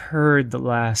stories I've heard the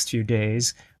last few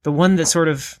days, the one that sort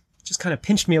of just kind of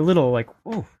pinched me a little, like,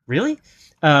 oh, really?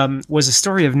 Was a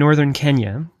story of northern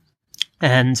Kenya.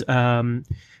 And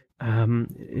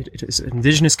it is an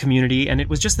indigenous community, and it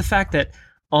was just the fact that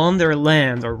on their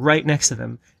land, or right next to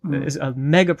them, is a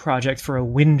mega project for a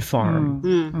wind farm,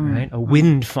 right? A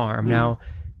wind farm. Now,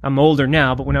 I'm older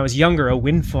now, but when I was younger, a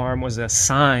wind farm was a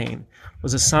sign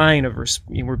of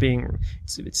we're being,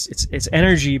 it's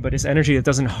energy, but it's energy that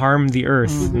doesn't harm the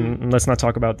earth. And let's not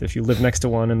talk about if you live next to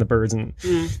one and the birds and.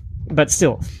 But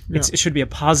still, it should be a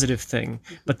positive thing.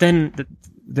 But then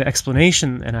the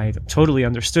explanation, and I totally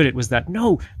understood it, was that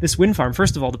no, this wind farm,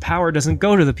 first of all, the power doesn't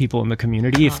go to the people in the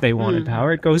community if they wanted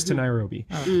power. It goes to Nairobi.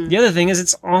 The other thing is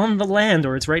it's on the land,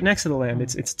 or it's right next to the land.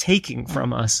 It's taking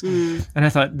from us. And I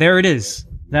thought, there it is.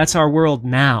 That's our world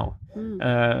now.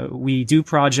 We do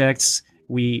projects.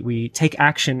 We take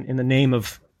action in the name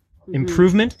of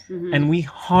improvement, and we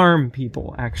harm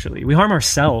people, actually. We harm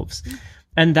ourselves.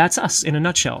 And that's us in a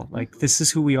nutshell. Like, this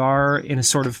is who we are in a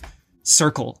sort of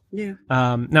circle.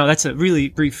 Now, that's a really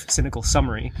brief, cynical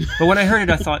summary. But when I heard it,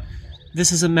 I thought,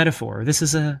 this is a metaphor. This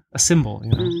is a symbol.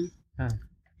 You know?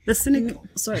 The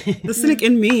cynic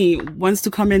in me wants to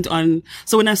comment on.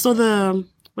 So when I saw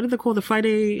what did they call the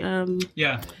Friday?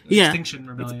 Extinction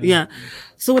Rebellion. Yeah.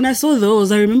 So when I saw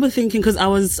those, I remember thinking, because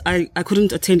I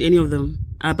couldn't attend any of them,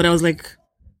 but I was like,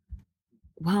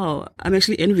 wow, I'm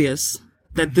actually envious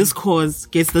that this cause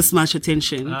gets this much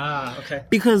attention. Okay.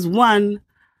 Because one,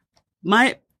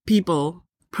 my people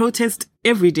protest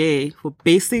every day for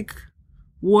basic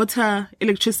water,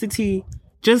 electricity,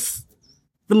 just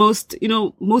the most,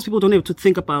 most people don't have to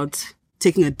think about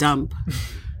taking a dump.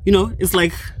 It's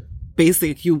like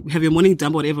basic. You have your morning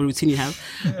dump, whatever routine you have.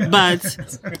 But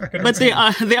there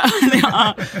are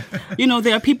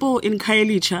there are people in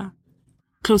Khayelitsha,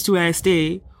 close to where I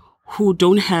stay, who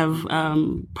don't have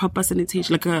proper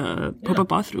sanitation, like a proper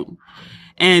bathroom.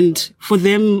 And for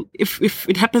them, if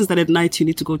it happens that at night you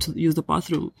need to go to use the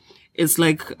bathroom, it's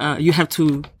like you have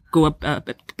to go up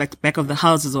back of the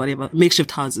houses or whatever,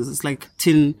 makeshift houses. It's like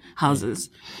tin houses.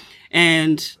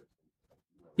 And,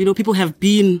 people have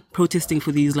been protesting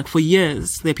for these, like, for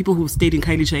years. There are people who stayed in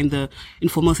Khayelitsha in the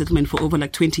informal settlement for over,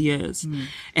 20 years.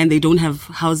 And they don't have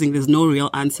housing. There's no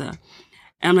real answer.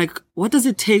 And I'm like, what does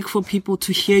it take for people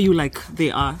to hear you like they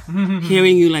are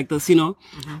hearing you like this,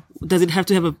 Does it have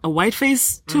to have a white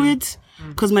face to it?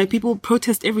 Because my people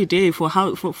protest every day for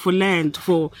land,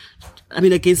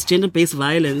 against gender-based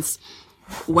violence.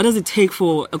 What does it take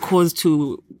for a cause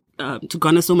to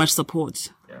garner so much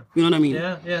support? Yeah. You know what I mean?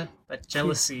 Yeah. That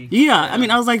jealousy. Yeah. I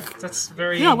mean, I was like, that's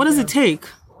very. Yeah. What does it take?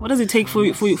 What does it take for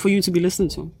you to be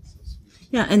listened to?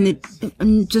 Yeah, and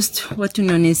just what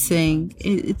Unon is saying,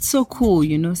 it's so cool,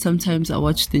 Sometimes I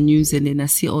watch the news and then I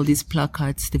see all these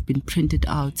placards, they've been printed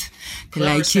out. They're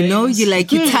like,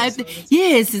 you type,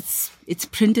 yes, it's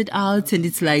printed out and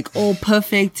it's like all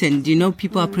perfect and,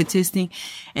 people are protesting.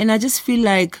 And I just feel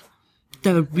like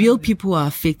the real people who are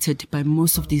affected by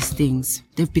most of these things,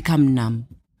 they've become numb,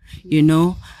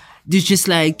 It's just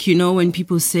like, when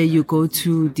people say you go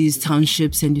to these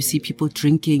townships and you see people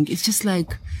drinking, it's just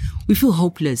like, we feel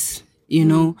hopeless,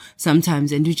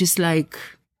 sometimes. And you're just like,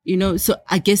 so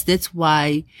I guess that's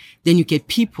why then you get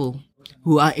people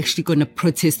who are actually going to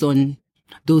protest on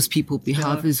those people's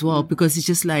behalf as well, because it's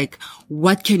just like,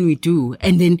 what can we do?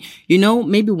 And then,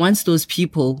 maybe once those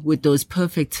people with those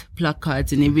perfect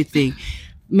placards and everything,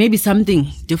 maybe something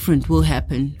different will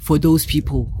happen for those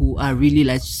people who are really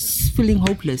like feeling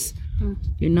hopeless.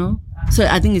 you know. So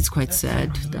I think it's quite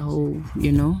sad, the whole,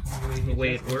 you know, The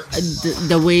way it works.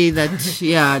 the way that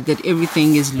that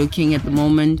everything is looking at the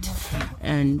moment,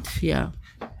 and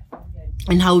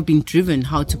and how we've been driven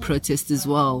how to protest as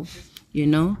well, you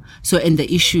know. So, and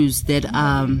the issues that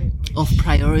are of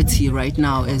priority right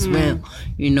now as well,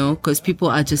 you know, because people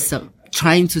are just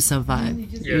trying to survive.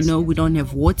 You know, we don't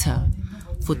have water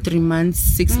for 3 months,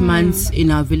 6 months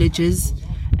in our villages,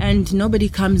 and nobody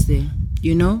comes there,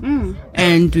 you know.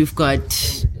 And we've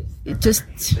got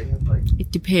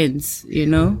it depends, you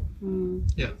know.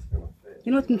 Yeah.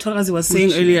 You know what Mthokazi was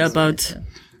saying earlier about,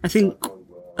 I think,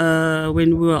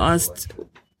 when we were asked,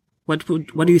 what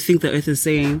do you think the earth is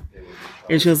saying?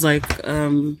 And she was like,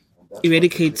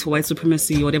 eradicate white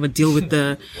supremacy, whatever, deal with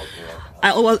the...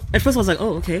 at first I was like,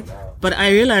 oh, okay. But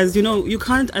I realized, you know, you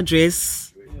can't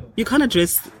address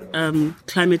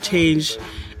climate change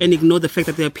and ignore the fact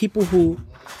that there are people who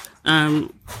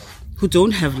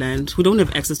don't have land, who don't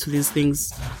have access to these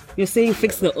things. You're saying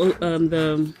fix the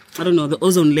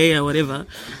ozone layer, whatever.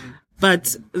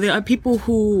 But there are people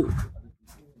who,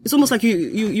 it's almost like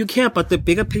you care about the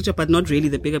bigger picture, but not really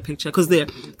the bigger picture. Because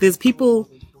there's people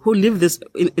who live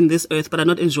in this earth, but are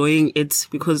not enjoying it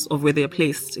because of where they are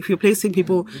placed. If you're placing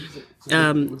people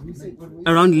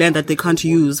around land that they can't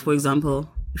use, for example,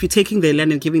 if you're taking their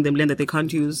land and giving them land that they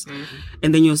can't use,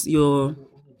 and then you're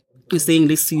saying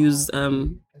let's use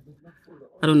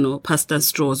pasta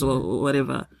straws or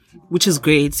whatever, which is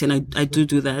great, and I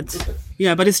do that.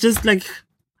 Yeah, but it's just like,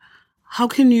 how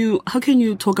can you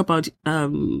talk about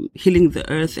healing the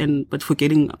earth but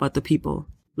forgetting about the people?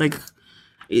 Like,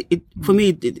 for me,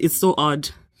 it's so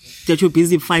odd that you're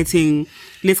busy fighting,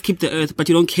 let's keep the earth, but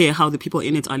you don't care how the people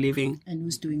in it are living. And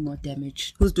who's doing more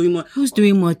damage? Who's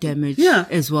doing more damage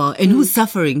as well. And who's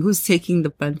suffering? Who's taking the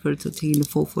brunt for it or taking the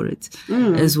fall for it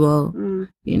as well?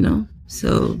 You know?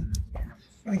 So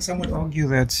I think some would argue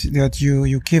that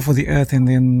you care for the earth and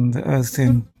then the earth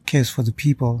then cares for the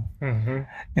people. You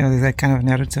know, there's that kind of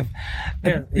narrative.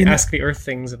 You ask the earth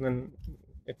things and then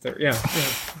if they're,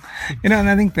 you know, and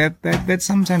I think that's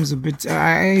sometimes a bit,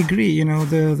 I agree, you know,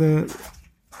 the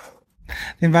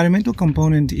environmental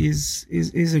component is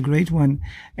a great one.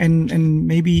 And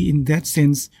maybe in that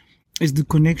sense is the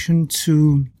connection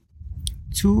to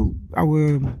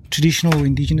our traditional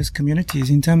indigenous communities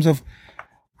in terms of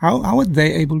how are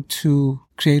they able to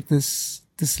create this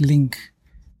link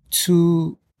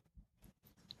to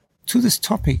this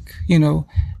topic, you know,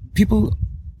 people,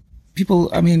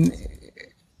 I mean,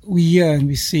 we hear and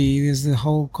we see there's the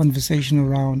whole conversation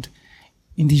around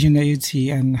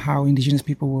indigeneity and how indigenous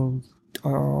people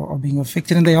are being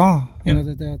affected, and they are, you know,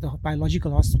 the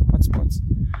biological hotspots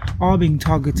are being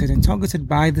targeted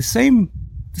by the same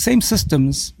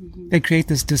systems that create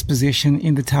this dispossession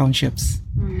in the townships,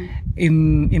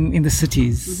 in the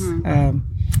cities, and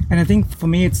I think for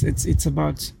me it's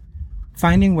about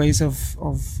finding ways of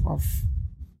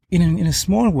in a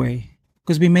small way,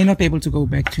 because we may not be able to go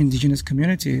back to indigenous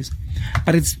communities,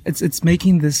 but it's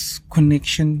making this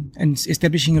connection and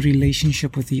establishing a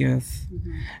relationship with the earth.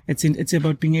 It's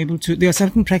about being able to. There are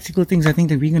certain practical things I think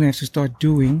that we're going to have to start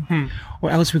doing,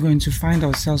 or else we're going to find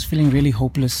ourselves feeling really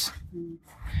hopeless.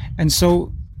 And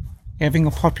so, having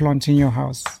a pot plant in your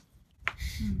house,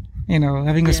 you know,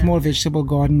 having a small vegetable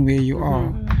garden where you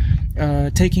are,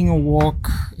 taking a walk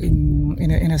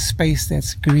in a space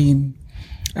that's green.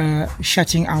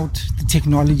 Shutting out the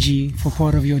technology for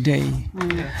part of your day.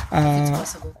 It's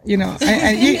possible. You know,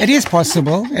 it is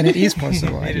possible, and it is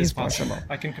possible. It is possible.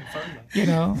 I can confirm that. You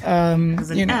know, there's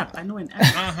an app. I know an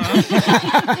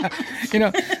app. You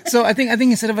know, so I think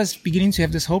instead of us beginning to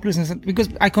have this hopelessness, because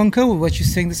I concur with what you're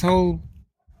saying, this whole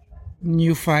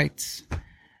new fight,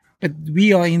 but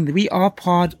we are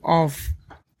part of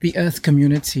the Earth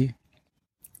community,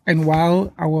 and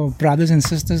while our brothers and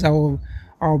sisters, our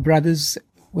brothers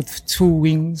with 2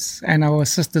 wings and our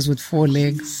sisters with 4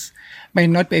 legs may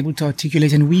not be able to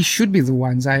articulate, and we should be the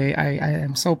ones. I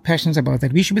am so passionate about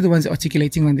that. We should be the ones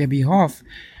articulating on their behalf.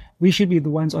 We should be the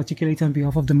ones articulating on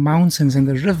behalf of the mountains and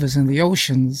the rivers and the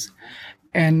oceans,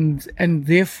 and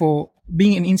therefore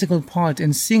being an integral part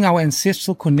and seeing our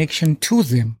ancestral connection to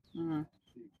them.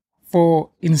 For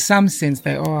in some sense,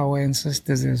 they are our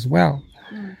ancestors as well.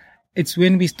 It's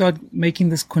when we start making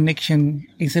this connection,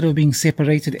 instead of being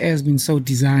separated as been so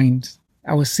designed,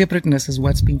 our separateness is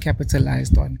what's being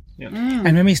capitalized on.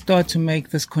 And when we start to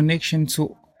make this connection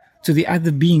to the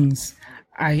other beings,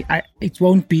 it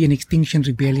won't be an extinction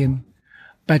rebellion,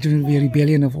 but it will be a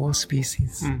rebellion of all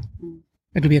species.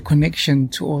 It will be a connection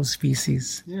to all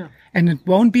species. And it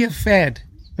won't be a fad,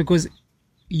 because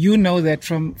you know that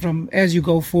from as you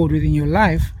go forward within your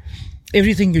life,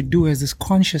 everything you do has this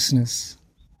consciousness.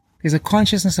 There's a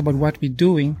consciousness about what we're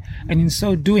doing, and in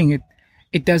so doing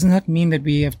it does not mean that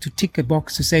we have to tick a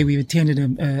box to say we attended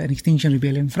an Extinction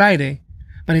Rebellion Friday,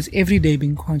 but it's every day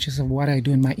being conscious of what I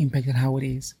do and my impact and how it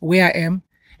is, where I am,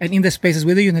 and in the spaces,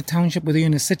 whether you're in a township, whether you're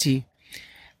in a city.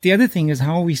 The other thing is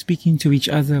how are we speaking to each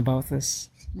other about this?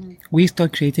 We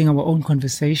start creating our own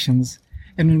conversations,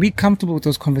 and when we're comfortable with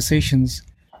those conversations,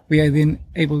 we are then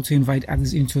able to invite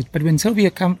others into it. But until we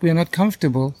are not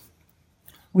comfortable,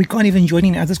 we can't even join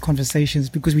in others' conversations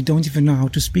because we don't even know how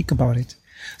to speak about it.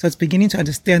 So it's beginning to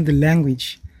understand the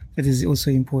language that is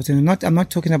also important. And I'm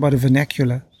not talking about a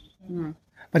vernacular,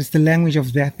 but it's the language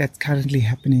of that's currently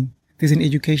happening. There's an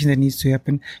education that needs to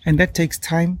happen, and that takes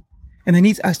time, and it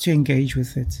needs us to engage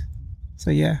with it. So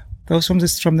yeah, those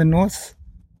from the north,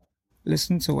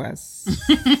 listen to us,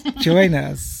 join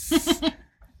us,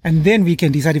 and then we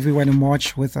can decide if we want to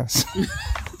march with us.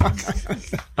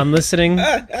 I'm listening.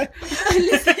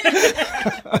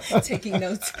 Taking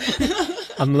notes.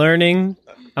 I'm learning.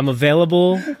 I'm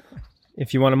available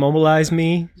if you want to mobilize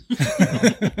me.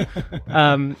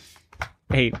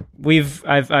 Hey,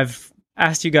 I've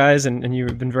asked you guys, and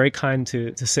you've been very kind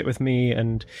to sit with me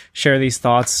and share these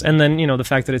thoughts. And then, the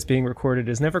fact that it's being recorded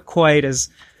is never quite as,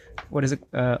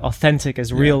 authentic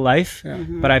as real life. Yeah.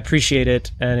 But I appreciate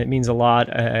it, and it means a lot.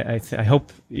 I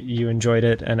hope you enjoyed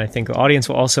it, and I think the audience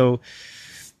will also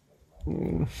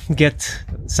get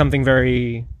something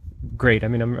very great. I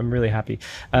mean, I'm really happy.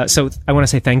 So I want to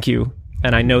say thank you.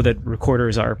 And I know that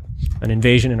recorders are an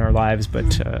invasion in our lives,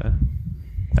 but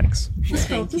thanks. This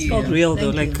felt real,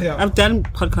 though. I've done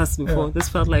podcasts before. Yeah. This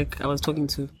felt like I was talking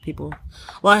to people.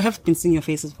 Well, I have been seeing your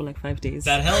faces for 5 days.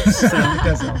 That helps. So. It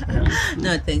does help, yeah.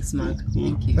 No, thanks, Mark.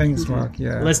 Thank you. Thanks, Mark.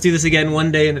 Yeah. Let's do this again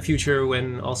one day in the future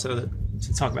when also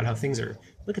to talk about how things are.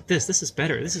 Look at this. This is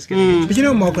better. This is good. But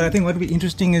Mark, I think what would be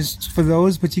interesting is for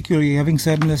those particularly having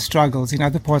similar struggles in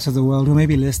other parts of the world who may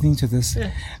be listening to this,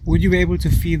 would you be able to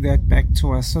feed that back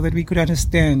to us so that we could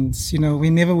understand?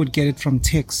 We never would get it from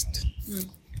text.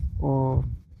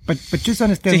 But just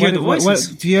understand to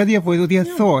hear their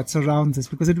thoughts around this,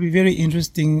 because it would be very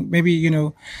interesting. Maybe,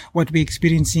 what we're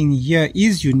experiencing here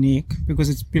is unique because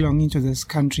it's belonging to this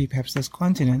country, perhaps this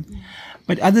continent,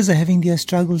 but others are having their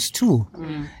struggles too.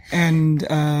 And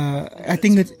I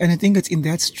think it's in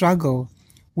that struggle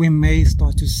we may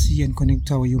start to see and connect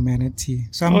to our humanity.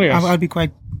 So I'll be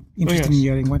quite interested in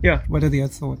hearing what are their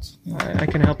thoughts. I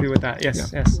can help you with that.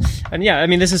 Yes. And I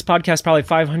mean, this is podcast probably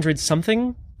 500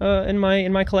 something in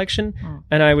my collection,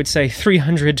 and I would say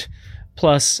 300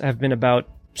 plus have been about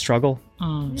struggle,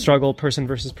 person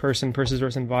versus person, person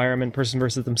versus environment, person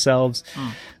versus themselves.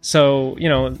 So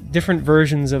different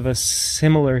versions of a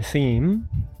similar theme,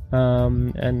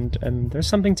 and there's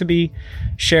something to be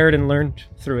shared and learned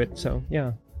through it. So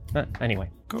anyway,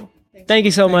 cool. Thank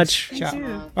you so much.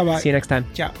 Ciao. Bye bye. See you next time.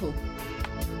 Ciao. Cool.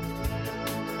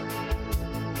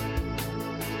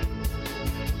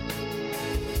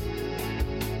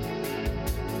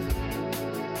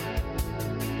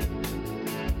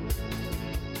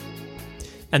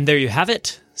 And there you have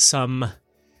it. Some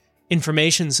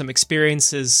information, some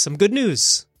experiences, some good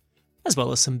news, as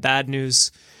well as some bad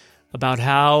news about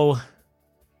how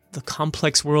the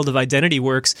complex world of identity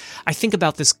works. I think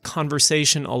about this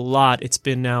conversation a lot. It's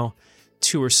been now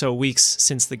 2 or so weeks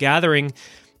since the gathering,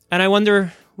 and I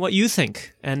wonder what you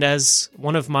think. And as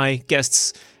one of my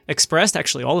guests expressed,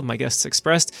 actually all of my guests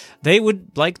expressed, they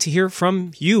would like to hear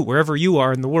from you wherever you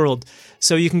are in the world.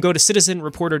 So you can go to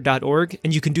citizenreporter.org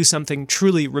and you can do something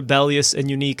truly rebellious and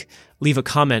unique. Leave a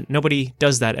comment. Nobody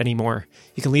does that anymore.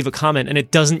 You can leave a comment and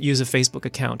it doesn't use a Facebook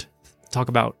account. Talk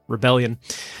about rebellion.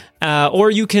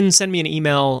 Or you can send me an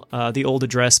email, the old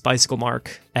address,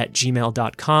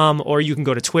 bicyclemark@gmail.com, or you can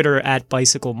go to Twitter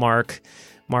 @bicyclemark.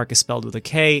 Mark is spelled with a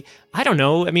K. I don't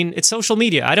know. I mean, it's social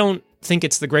media. I don't think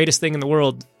it's the greatest thing in the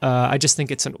world. I just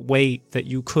think it's a way that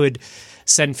you could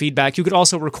send feedback. You could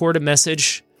also record a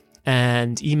message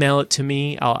and email it to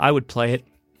me. I would play it.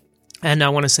 And I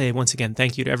want to say once again,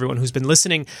 thank you to everyone who's been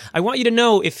listening. I want you to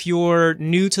know, if you're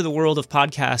new to the world of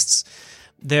podcasts,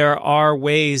 there are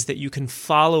ways that you can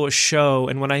follow a show.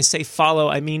 And when I say follow,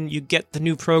 I mean you get the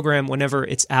new program whenever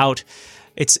it's out.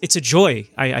 It's a joy.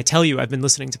 I tell you, I've been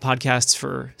listening to podcasts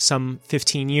for some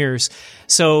 15 years.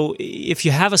 So if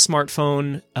you have a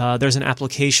smartphone, there's an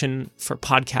application for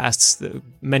podcasts.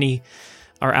 Many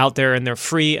are out there and they're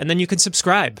free. And then you can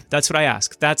subscribe. That's what I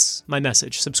ask. That's my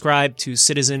message. Subscribe to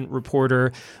Citizen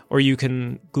Reporter, or you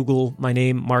can Google my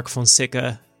name, Mark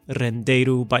Fonseca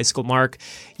Rendeiro, Bicycle Mark.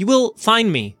 You will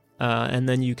find me. And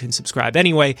then you can subscribe.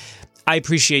 Anyway, I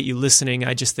appreciate you listening.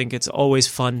 I just think it's always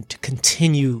fun to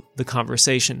continue the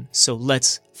conversation. So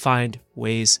let's find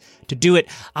ways to do it.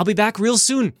 I'll be back real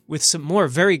soon with some more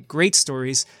very great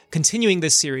stories, continuing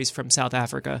this series from South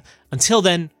Africa. Until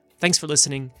then, thanks for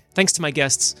listening. Thanks to my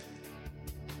guests.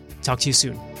 Talk to you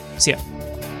soon. See ya.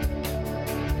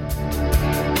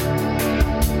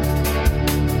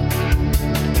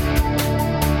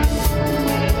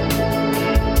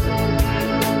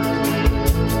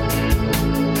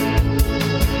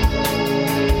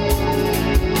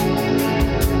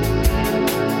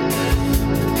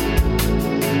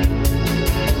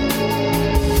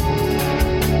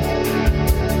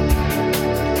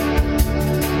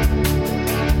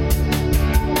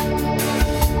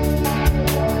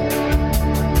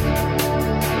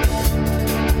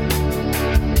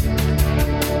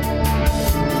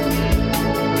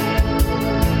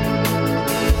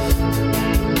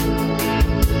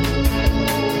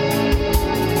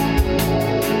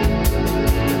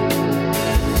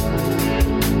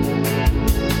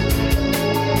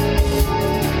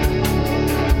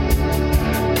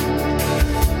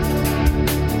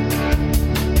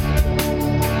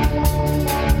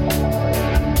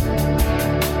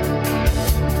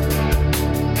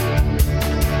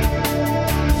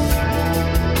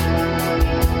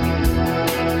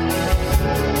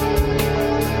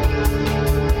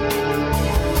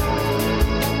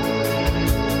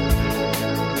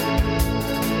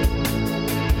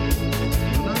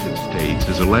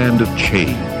 A land of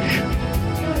change.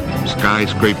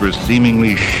 Skyscrapers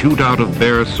seemingly shoot out of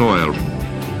bare soil,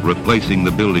 replacing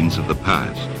the buildings of the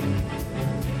past.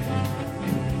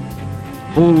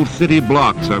 Whole city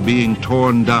blocks are being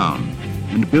torn down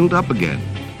and built up again,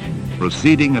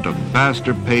 proceeding at a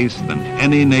faster pace than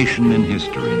any nation in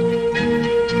history.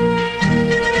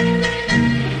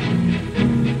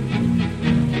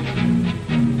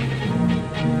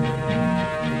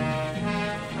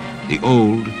 The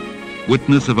old,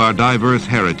 witness of our diverse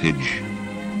heritage,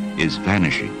 is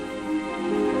vanishing.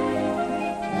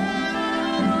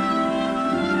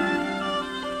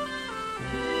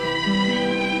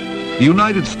 The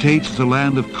United States is a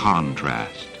land of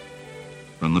contrast,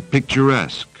 from the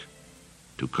picturesque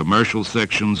to commercial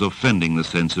sections offending the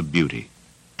sense of beauty,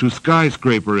 to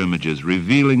skyscraper images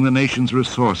revealing the nation's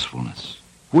resourcefulness.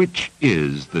 Which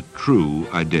is the true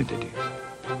identity?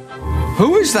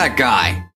 Who is that guy?